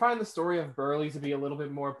 I find the story of Burley to be a little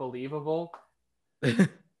bit more believable.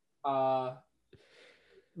 uh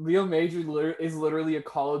Leo Major is literally a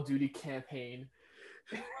Call of Duty campaign.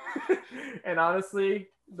 And honestly,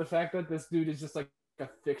 the fact that this dude is just like a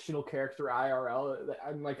fictional character IRL,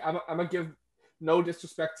 I'm gonna give no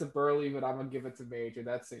disrespect to Burley, but I'm gonna give it to Major.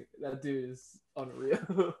 That dude is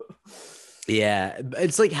unreal. Yeah,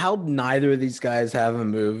 it's like how neither of these guys have a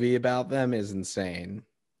movie about them is insane.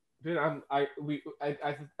 Dude, I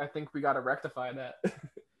think we gotta rectify that.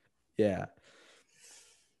 Yeah.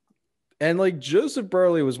 And like Joseph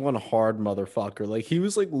Burley was one hard motherfucker. Like he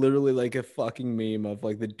was like literally like a fucking meme of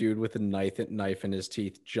like the dude with a knife in his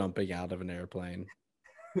teeth jumping out of an airplane.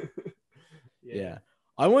 Yeah.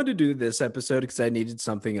 I wanted to do this episode because I needed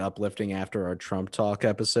something uplifting after our Trump talk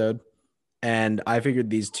episode. And I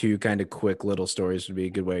figured these two kind of quick little stories would be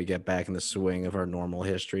a good way to get back in the swing of our normal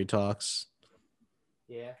history talks.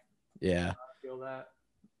 Yeah. Yeah. I feel that.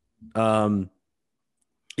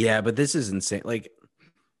 Yeah, but this is insane. Like,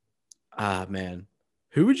 man.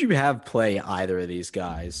 Who would you have play either of these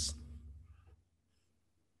guys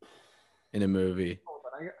in a movie? Hold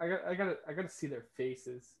on, I gotta see their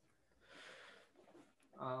faces.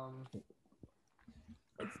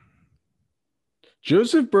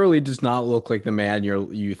 Joseph Burley does not look like the man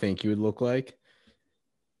you think he would look like.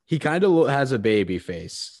 He kind of has a baby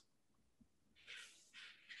face.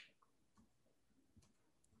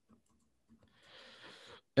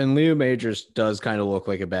 And Leo Majors does kind of look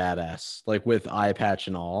like a badass, like with eye patch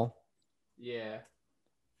and all. Yeah.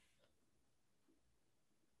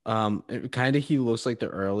 Kind of he looks like the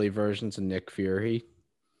early versions of Nick Fury.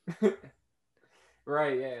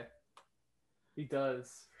 Right, yeah. He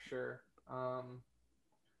does, for sure.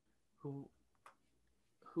 Who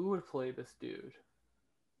would play this dude?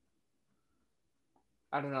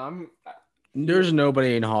 I don't know. There's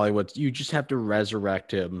nobody in Hollywood. You just have to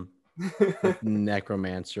resurrect him with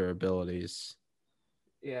necromancer abilities.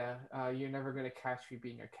 Yeah, you're never gonna catch me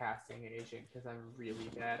being a casting agent because I'm really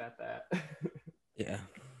bad at that. Yeah.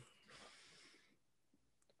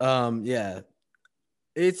 Yeah.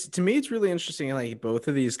 It's to me, it's really interesting. Like both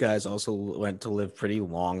of these guys also went to live pretty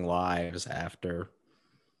long lives after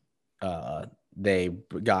they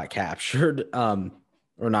got captured. Or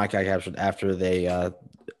not got captured after they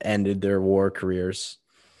ended their war careers.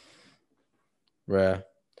 Right.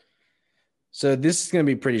 So this is gonna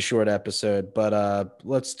be a pretty short episode, but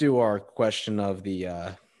let's do our question of the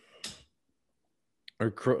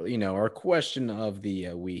our question of the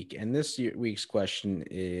week. And this week's question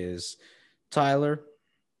is, Tyler.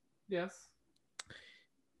 Yes.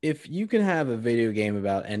 If you can have a video game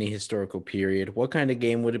about any historical period, what kind of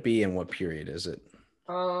game would it be and what period is it?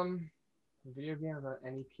 Video game about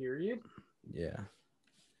any period? Yeah.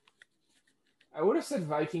 I would have said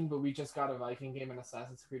Viking, but we just got a Viking game in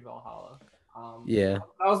Assassin's Creed Valhalla. Yeah.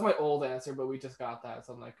 That was my old answer, but we just got that,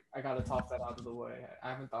 so I'm like, I gotta toss that out of the way. I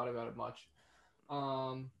haven't thought about it much.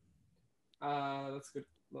 That's good.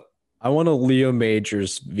 Look, I want a Leo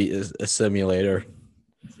Majors a simulator.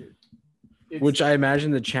 Which I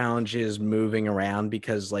imagine the challenge is moving around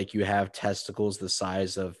because like you have testicles the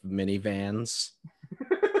size of minivans.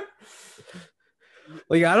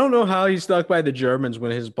 Like I don't know how he stuck by the Germans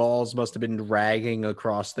when his balls must have been dragging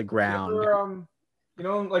across the ground.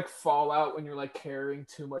 Like Fallout when you're like carrying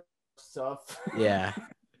too much stuff. Yeah.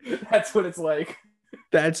 That's what it's like.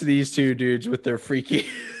 That's these two dudes with their freaky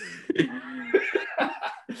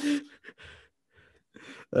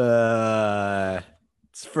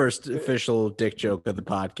First official dick joke of the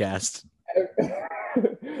podcast.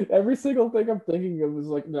 Every single thing I'm thinking of is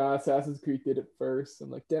like, nah, Assassin's Creed did it first. I'm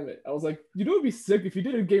like, damn it. I was like, you know, it'd be sick if you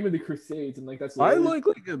did a game of the Crusades, and like that's I literally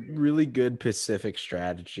like a really good Pacific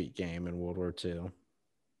strategy game in World War II.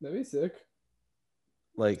 that'd be sick.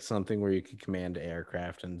 Like something where you could command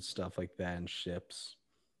aircraft and stuff like that and ships.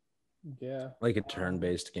 Yeah. Like a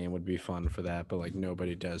turn-based game would be fun for that, but like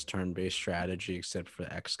nobody does turn-based strategy except for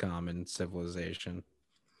XCOM and Civilization.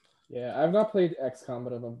 Yeah, I've not played XCOM,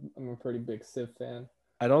 but I'm a pretty big Civ fan.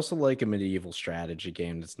 I'd also like a medieval strategy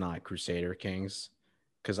game that's not Crusader Kings,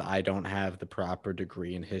 because I don't have the proper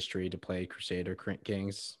degree in history to play Crusader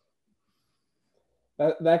Kings.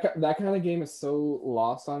 That kind of game is so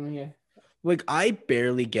lost on me. Like I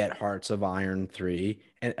barely get Hearts of Iron 3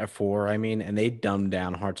 and 4, I mean, and they dumbed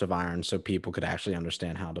down Hearts of Iron so people could actually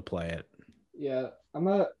understand how to play it. Yeah, I'm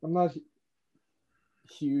not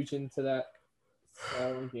huge into that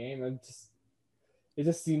style of game. It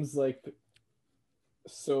just seems like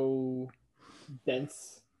so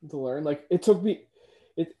dense to learn. Like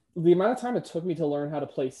the amount of time it took me to learn how to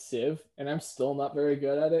play Civ, and I'm still not very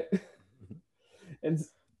good at it.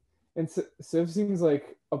 and Civ seems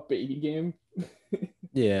like a baby game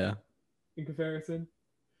Yeah. in comparison.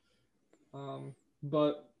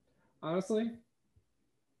 But honestly,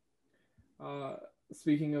 uh,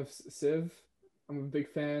 speaking of Civ, I'm a big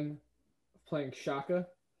fan of playing Shaka.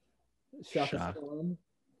 Shaka's Shock. fun.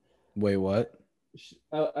 Wait, what?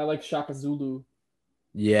 I like Shaka Zulu,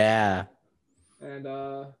 Yeah. and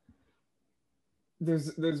there's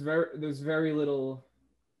very little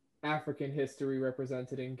African history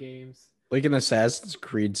represented in games. Like an Assassin's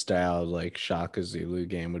Creed style, like Shaka Zulu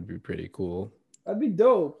game would be pretty cool. That'd be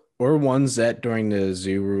dope. Or one set during the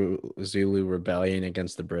Zulu rebellion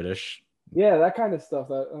against the British. Yeah, that kind of stuff.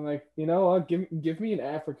 That I'm like, you know what? Give me an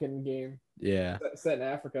African game Yeah. set in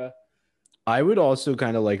Africa. I would also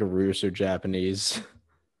kind of like a Russo Japanese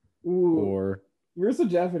Ooh, or where's the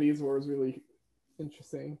Japanese War is really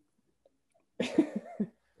interesting.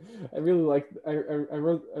 I really like. I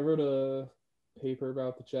wrote a paper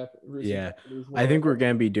about the yeah. Japanese I War. think we're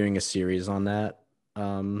gonna be doing a series on that.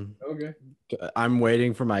 Okay. I'm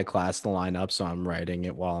waiting for my class to line up, so I'm writing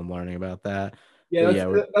it while I'm learning about that. Yeah, But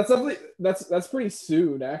yeah, that's definitely that's pretty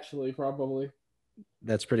soon actually. Probably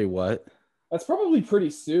that's pretty what? that's probably pretty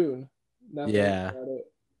soon. Now that I think Yeah. about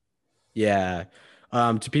it, Yeah.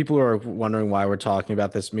 To people who are wondering why we're talking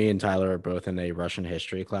about this, me and Tyler are both in a Russian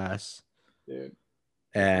history class. dude.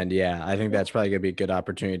 And yeah, I think that's probably gonna be a good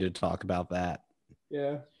opportunity to talk about that.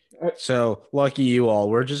 Yeah. So lucky you all.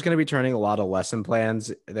 We're just gonna be turning a lot of lesson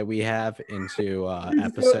plans that we have into We're just gonna,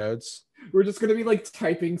 episodes. we're just gonna be like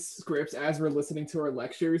typing scripts as we're listening to our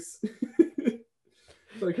lectures.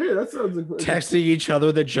 Like, hey, that sounds like Texting each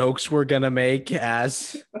other the jokes we're gonna make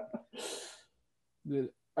as Dude,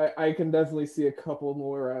 I can definitely see a couple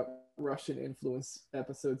more Russian influence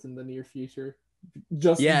episodes in the near future.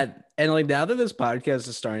 Just yeah, and like now that this podcast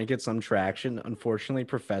is starting to get some traction, unfortunately,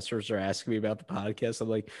 professors are asking me about the podcast. I'm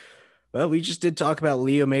like, well, we just did talk about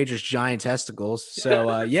Leo Major's giant testicles.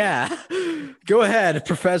 So yeah, go ahead,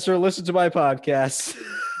 professor, listen to my podcast.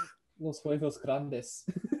 Los Huevos Grandes.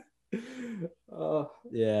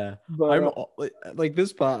 Yeah. But I'm like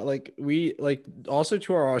this pot, like we like also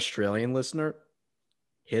to our Australian listener,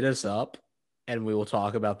 hit us up and we will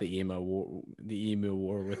talk about the emu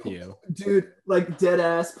war with you. dude, like dead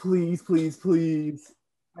ass, please, please, please.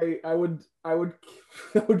 I would I would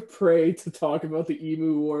pray to talk about the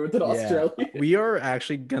emu war with an Yeah. Australian. We are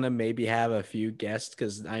actually gonna maybe have a few guests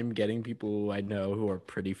because I'm getting people who I know who are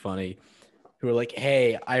pretty funny, who are like,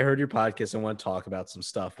 hey, I heard your podcast and want to talk about some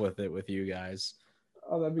stuff with it with you guys.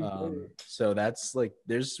 Oh, that'd be great. So that's like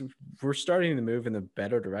we're starting to move in the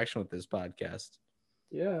better direction with this podcast.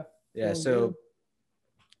 Yeah. Yeah. So Good.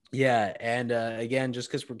 yeah, and again, just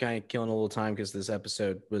because we're kind of killing a little time because this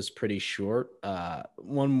episode was pretty short.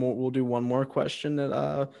 We'll do one more question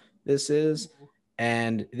that this is,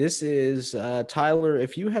 and this is Tyler.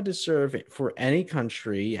 If you had to serve for any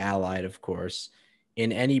country, allied, of course,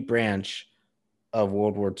 in any branch of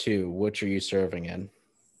World War II, which are you serving in?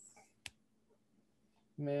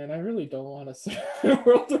 Man, I really don't want to say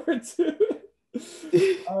World War II.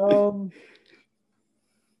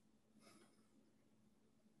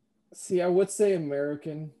 See, I would say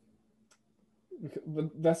American, but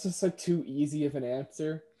that's just like too easy of an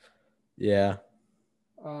answer. Yeah.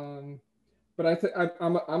 But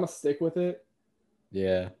I'm a stick with it.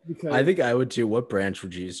 Yeah. Because I think I would too. What branch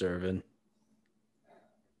would you serve in?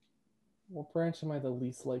 what branch am I the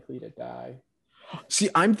least likely to die? See,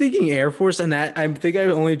 I'm thinking Air Force, and that I think I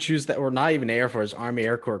only choose that, or not even Air Force, Army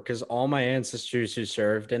Air Corps, because all my ancestors who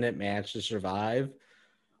served in it managed to survive.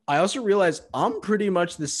 I also realize I'm pretty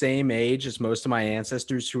much the same age as most of my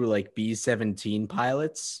ancestors who were like B-17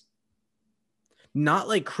 pilots, not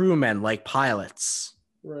like crewmen, like pilots,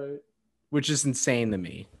 Right. which is insane to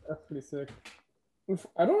me. That's pretty sick.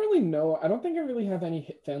 I don't really know. I don't think I really have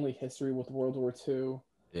any family history with World War II.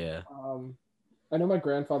 Yeah. Um, I know my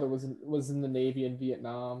grandfather was in the Navy in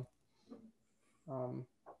Vietnam, um,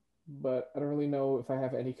 but I don't really know if I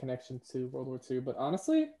have any connection to World War II. But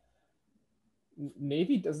honestly,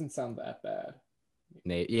 Navy doesn't sound that bad.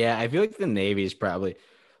 Yeah, I feel like the Navy is probably,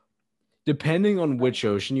 depending on which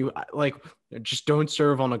ocean you like, just don't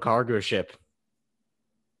serve on a cargo ship.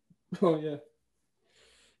 Oh yeah,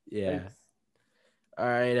 Yeah. thanks. All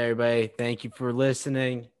right, everybody. Thank you for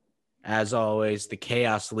listening. As always, the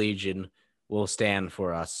Chaos Legion will stand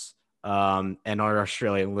for us. And our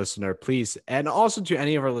Australian listener, please, and also to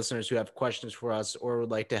any of our listeners who have questions for us or would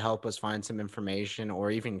like to help us find some information or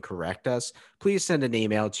even correct us, please send an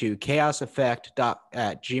email to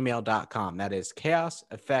chaoseffect@gmail.com. That is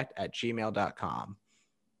chaoseffect@gmail.com.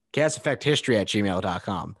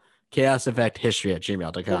 Chaoseffecthistory@gmail.com.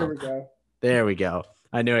 Chaoseffecthistory@gmail.com. There we go. There we go.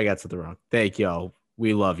 I knew I got something wrong. Thank y'all.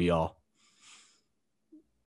 We love y'all.